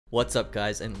What's up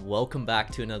guys, and welcome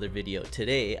back to another video.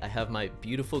 Today I have my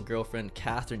beautiful girlfriend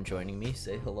Catherine joining me.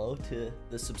 Say hello to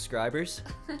the subscribers.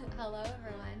 Hello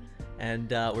everyone.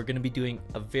 And we're going to be doing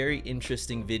a very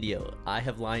interesting video. I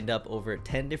have lined up over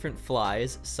 10 different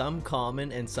flies, some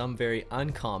common and some very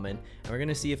uncommon, and we're going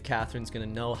to see if Catherine's going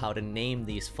to know how to name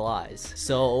these flies.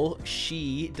 So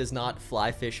she does not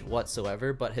fly fish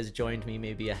whatsoever, but has joined me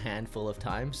maybe a handful of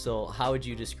times. So how would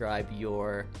you describe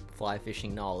your fly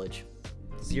fishing knowledge?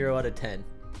 0 out of 10.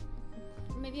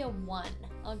 Maybe a 1.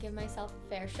 I'll give myself a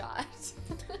fair shot.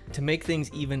 To make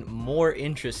things even more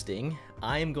interesting,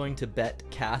 I am going to bet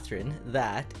Catherine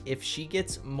that if she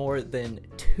gets more than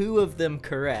 2 of them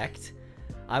correct,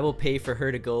 I will pay for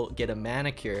her to go get a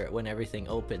manicure when everything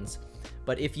opens.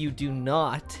 But if you do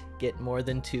not get more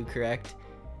than 2 correct,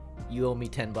 you owe me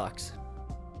 10 bucks.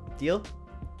 Deal?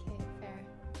 Okay, fair.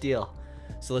 Deal.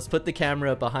 So let's put the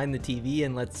camera behind the TV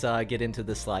and let's get into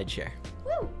the slide share.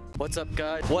 Woo! What's up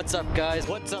guys? What's up guys?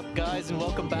 What's up guys? And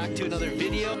welcome back to another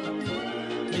video.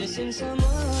 Yeah, he's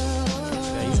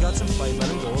got some fight. Let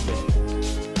him go a bit.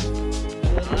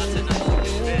 Oh, that's a nice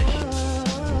looking fish.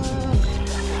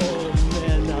 Oh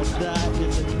man, now that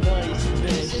is a nice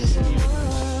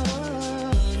fish.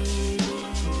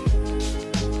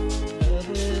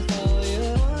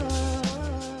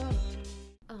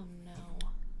 Oh no.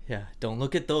 Yeah, don't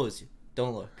look at those.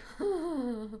 Don't look.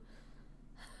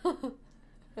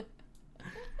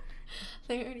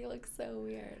 They already look so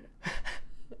weird.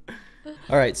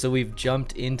 Alright, so we've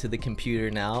jumped into the computer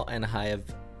now, and I have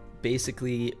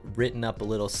basically written up a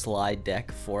little slide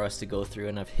deck for us to go through,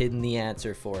 and I've hidden the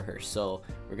answer for her. So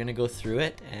we're gonna go through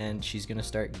it, and she's gonna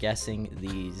start guessing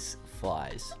these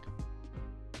flies.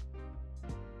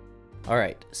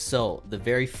 Alright, so the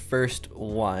very first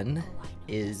one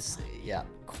is, yeah,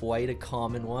 quite a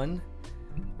common one.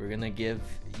 We're gonna give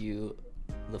you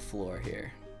the floor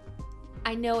here.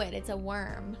 I know it. It's a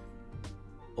worm.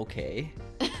 Okay.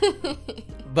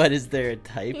 But is there a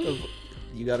type of...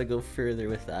 You gotta go further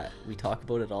with that. We talk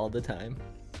about it all the time.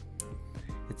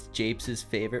 It's Japes'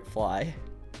 favorite fly.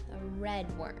 A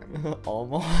red worm.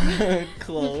 Almost.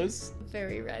 Close.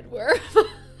 Very red worm.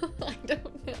 I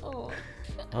don't know.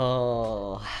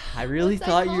 Oh, I really What's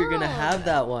thought that you were gonna called? have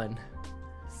that one.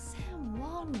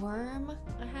 Salmon worm?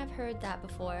 I have heard that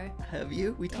before. Have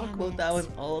you? We talk Damn about it. that one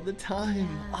all the time.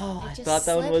 Yeah, Oh, it I just thought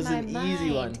that one slipped was my an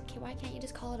easy one. mind. Okay, why can't you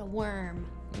just call it a worm?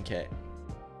 Okay.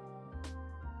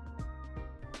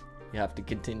 You have to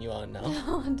continue on now.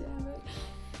 Oh, damn it.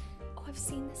 Oh, I've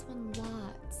seen this one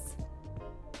lots.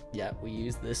 Yeah, we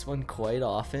use this one quite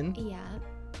often. Yeah.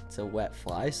 It's a wet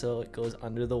fly, so it goes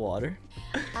under the water.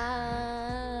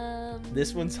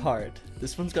 This one's hard.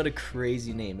 This one's got a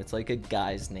crazy name. It's like a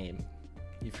guy's name.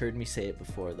 You've heard me say it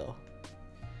before, though.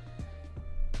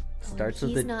 Starts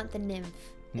with he's the... not the nymph.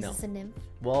 Is No. this a nymph?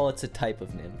 Well, it's a type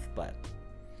of nymph, but...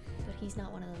 But he's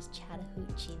not one of those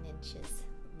Chattahoochee ninjas.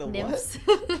 The Nymphs.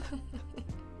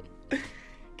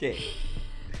 Okay.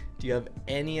 Do you have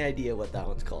any idea what that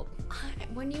one's called?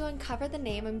 When you uncover the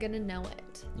name, I'm gonna know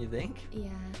it. You think? Yeah.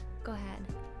 Go ahead.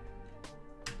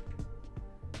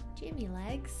 Jimmy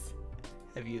legs.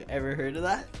 Have you ever heard of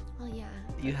that? Oh yeah.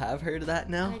 You have heard of that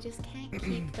now? I just can't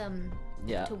keep them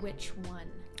Yeah. to which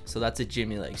one. So that's a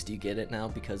Jimmy legs. Do you get it now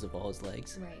because of all his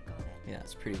legs? Right, got it. Yeah,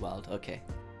 it's pretty wild. Okay.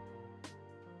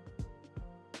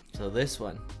 So this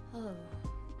one, Oh.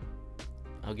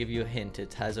 I'll give you a hint.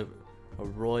 It has a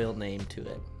royal name to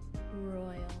it.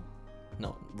 Royal.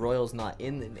 No, royal's not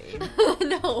in the name,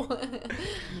 No.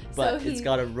 but So it's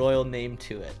got a royal name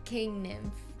to it. King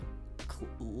nymph.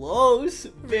 Close,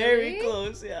 very Really?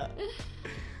 close, yeah.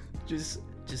 Just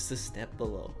a step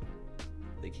below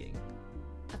the king.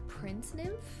 A prince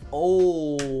nymph?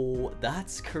 Oh,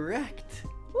 that's correct.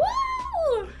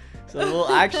 Woo! So we'll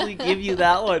actually give you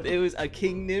that one. It was a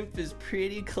king nymph is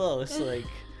pretty close. Like,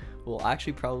 we'll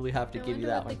actually probably have to I give you wonder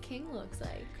that what one. the king looks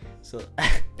like. So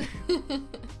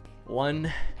one.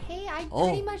 Hey, I Oh.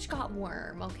 pretty much got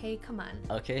worm, okay? Come on.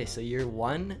 Okay, so you're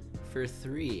 1 for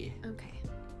 3. Okay.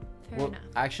 Fair Well, enough.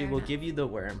 actually, fair we'll enough. give you the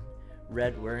worm.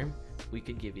 Red worm. We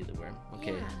could give you the worm.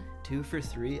 Okay. Yeah. 2 for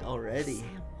 3 already.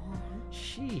 Salmon.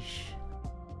 Sheesh.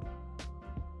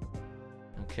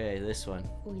 Okay, this one.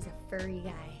 Oh, he's a furry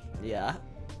guy. Yeah.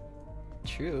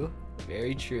 True.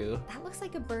 Very true. That looks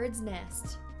like a bird's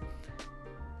nest.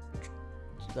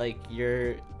 Like,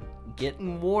 you're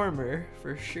getting warmer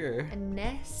for sure. A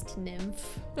nest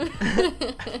nymph.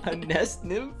 A nest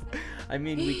nymph? I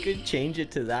mean, we could change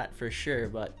it to that for sure,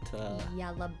 but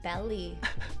Yellow belly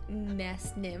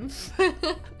nest nymph.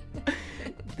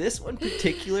 this one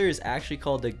particular is actually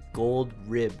called a gold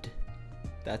ribbed.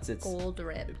 That's its Gold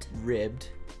ribbed. ribbed.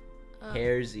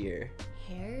 Hare's ear.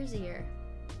 Hare's ear.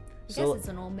 I So- guess it's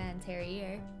an old man's hairy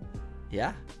ear.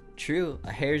 Yeah, true.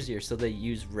 A hare's ear. So they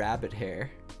use rabbit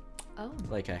hair, Oh.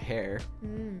 like a hare,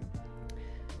 Mm.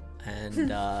 and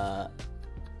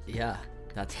yeah,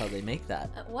 that's how they make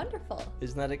that. Wonderful.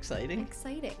 Isn't that exciting?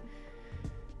 Exciting.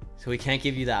 So we can't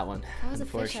give you that one, If I was a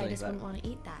fish, I unfortunately. just but wouldn't want to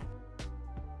eat that.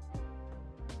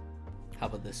 how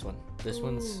about this one? This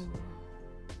one's Ooh,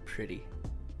 pretty.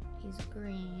 he's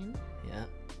green. Yeah.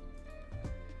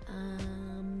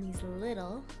 He's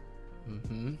little.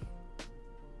 Mm-hmm.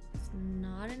 It's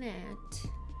not an ant.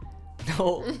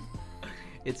 No,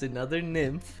 it's another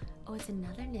nymph. Oh, it's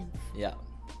another nymph. Yeah.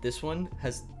 This one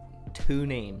has 2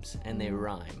 names and they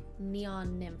rhyme.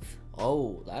 Neon nymph.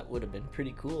 Oh, that would have been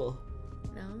pretty cool.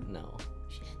 No? No.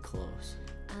 Shit. Close.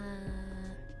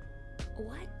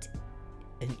 What?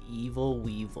 An evil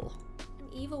weevil. An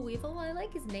evil weevil? Well, I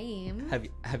like his name.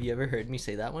 Have you ever heard me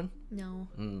say that one? No.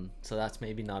 So that's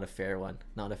maybe not a fair one.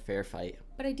 Not a fair fight.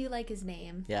 But I do like his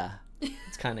name. Yeah.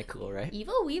 It's kind of cool, right?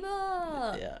 Evil weevil!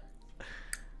 Yeah.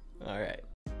 All right.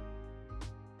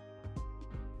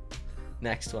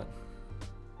 Next one.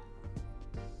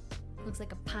 Looks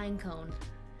like a pine cone.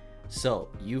 So,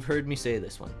 you've heard me say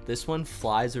this one. This one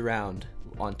flies around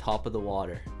on top of the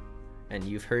water. And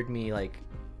you've heard me like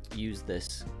use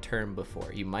this term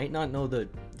before. You might not know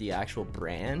the actual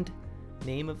brand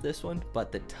name of this one,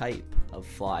 but the type of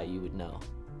fly you would know.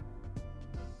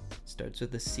 Starts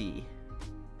with a C.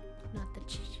 Not the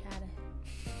chatta.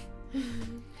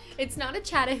 It's not a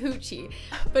Chattahoochee,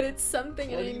 but it's something,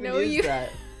 and What I even know is you. that?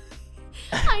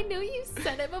 I know you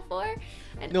said it before.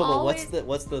 And No, but always...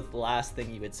 what's the last thing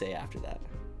you would say after that?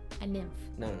 A nymph.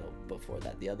 No, before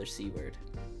that, the other C word.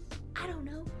 I don't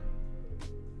know.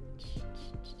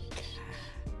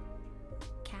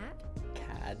 Cat?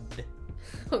 Cad.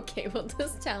 Okay, well,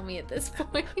 just tell me at this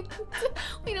point.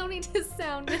 We don't need to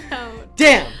sound it out.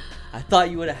 Damn! I thought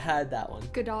you would have had that one.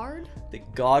 Godard? The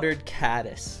Goddard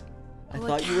caddis. I Oh, a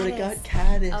thought you would have got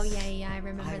caddis. caddis. Oh, yeah, I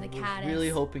remember the I caddis. was really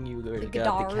hoping you would The have got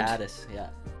the Goddard. caddis. Yeah.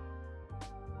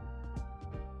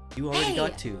 You already Hey!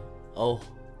 got 2. Oh.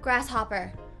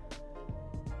 Grasshopper.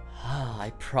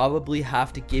 I probably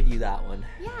have to give you that one.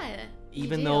 Yeah. you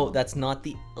Even though do. that's not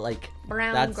the, like...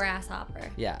 Brown that's- grasshopper.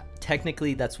 Yeah,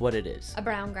 technically that's what it is. A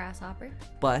brown grasshopper.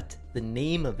 But the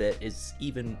name of it is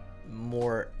even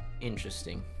more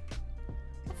interesting.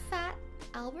 A fat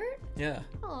Albert? Yeah.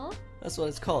 Aw. That's what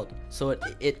it's called. So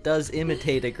it does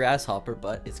imitate a grasshopper,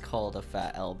 but it's called a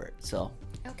fat Albert. So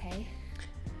Okay.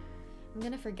 I'm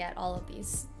gonna forget all of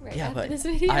these right yeah, after but this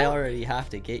video. I already have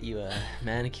to get you a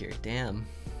manicure. Damn.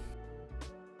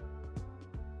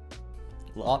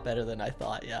 A lot better than I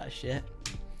thought. Yeah, shit.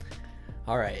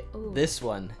 All right, Ooh. this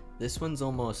one's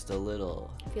almost a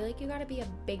little. I feel like you gotta be a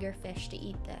bigger fish to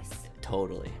eat this.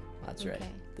 Totally. That's right. Okay,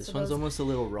 This so one's those- almost a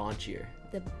little raunchier.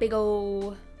 The big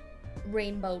ol'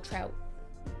 rainbow trout.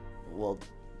 Well,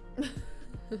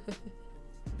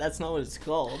 that's not what it's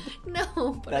called.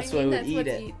 No, but That's I why mean we that's eat what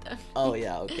it. to eat them. Oh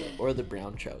yeah, okay. Or the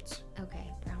brown trouts. Okay,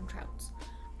 brown trouts.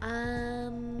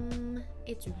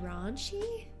 It's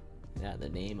raunchy? Yeah, the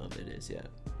name of it is, yeah.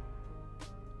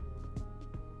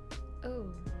 Oh.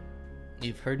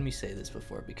 You've heard me say this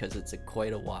before because it's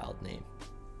quite a wild name.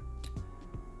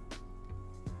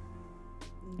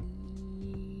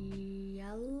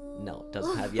 Yellow? No, it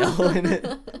doesn't have yellow in it.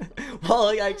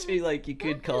 Well, actually, like, you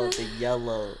could call it the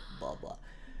yellow blah blah.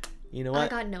 You know I what?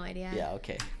 got no idea. Yeah,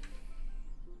 okay.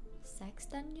 Sex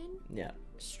dungeon? Yeah,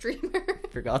 Streamer?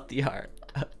 forgot the R.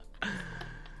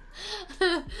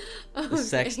 The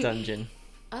sex Okay. dungeon.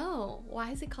 Oh,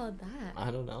 why is it called that? I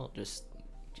don't know, just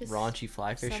Just raunchy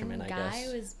fly fisherman, some I guy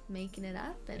guess. was making it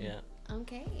up and Yeah.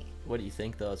 okay. What do you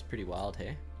think, though? It's pretty wild,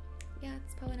 hey? Yeah,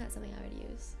 it's probably not something I would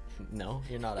use. No,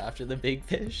 you're not after the big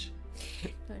fish.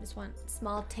 No, I just want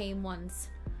small tame ones.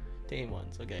 Tame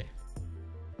ones, okay.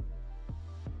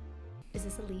 Is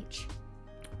this a leech?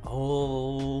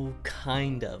 Oh,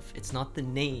 kind of. It's not the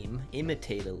name.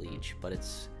 Imitate a leech, but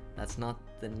that's not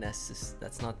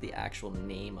the actual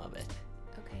name of it.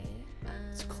 Okay.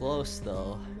 It's close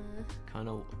though.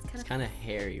 Um, It's kind of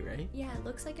hairy, right? Yeah, it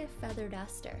looks like a feather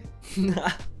duster.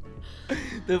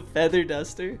 The feather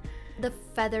duster. The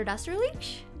feather duster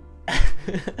leech?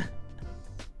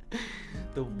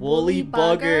 The woolly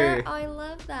bugger. Oh, I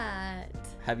love that.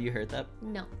 Have you heard that?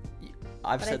 No,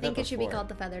 I've but said I think that it should be before. called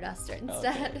the feather duster Okay,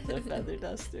 instead. the feather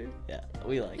duster. Yeah,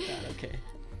 we like that. Okay.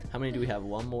 How many do we have?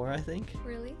 One more, I think.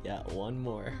 Really? Yeah, one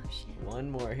more. Oh shit.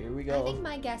 One more. Here we I go. think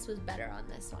my guess was better on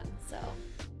this one, so.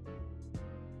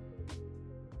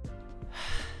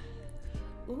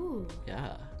 Ooh.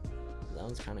 Yeah, that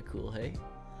one's kind of cool. Hey,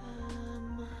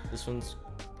 Um. this one's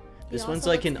This one's also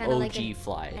like looks an kinda OG like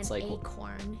fly. It's an like,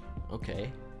 acorn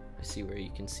okay, I see where you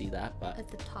can see that, but at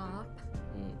the top.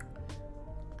 mm,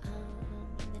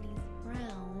 And then he's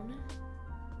brown.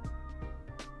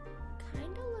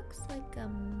 Kind of looks like a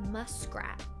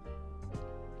muskrat.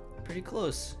 pretty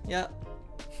close. Yeah.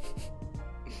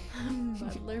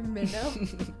 Muddler minnow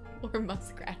or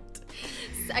muskrat.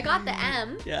 I got the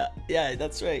M. Yeah,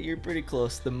 that's right. You're pretty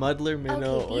close. The muddler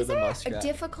minnow Okay, or these the are muskrat.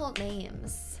 difficult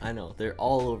names. I know, they're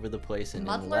all over the place, and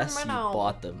Muddler unless you minnow.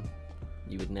 bought them,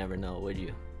 you would never know, would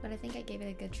you? But I think I gave it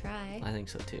a good try. I think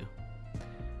so too.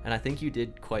 And I think you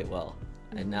did quite well.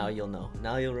 And now you'll know.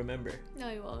 Now you'll remember. No,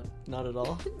 you won't. Not at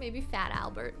all? Maybe Fat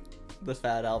Albert. The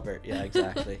Fat Albert. Yeah,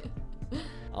 exactly.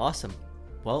 Awesome.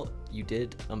 Well, you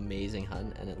did amazing,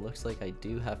 hun, and it looks like I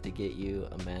do have to get you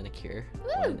a manicure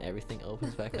when everything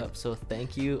opens back up. So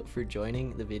thank you for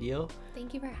joining the video.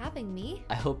 Thank you for having me.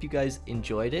 I hope you guys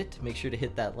enjoyed it. Make sure to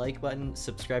hit that like button,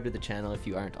 subscribe to the channel if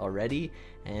you aren't already,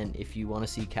 and if you want to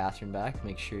see Catherine back,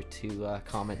 make sure to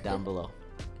comment down below.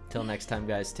 Till next time,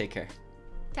 guys, take care.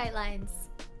 Tight lines.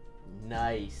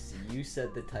 Nice. You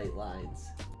said the tight lines.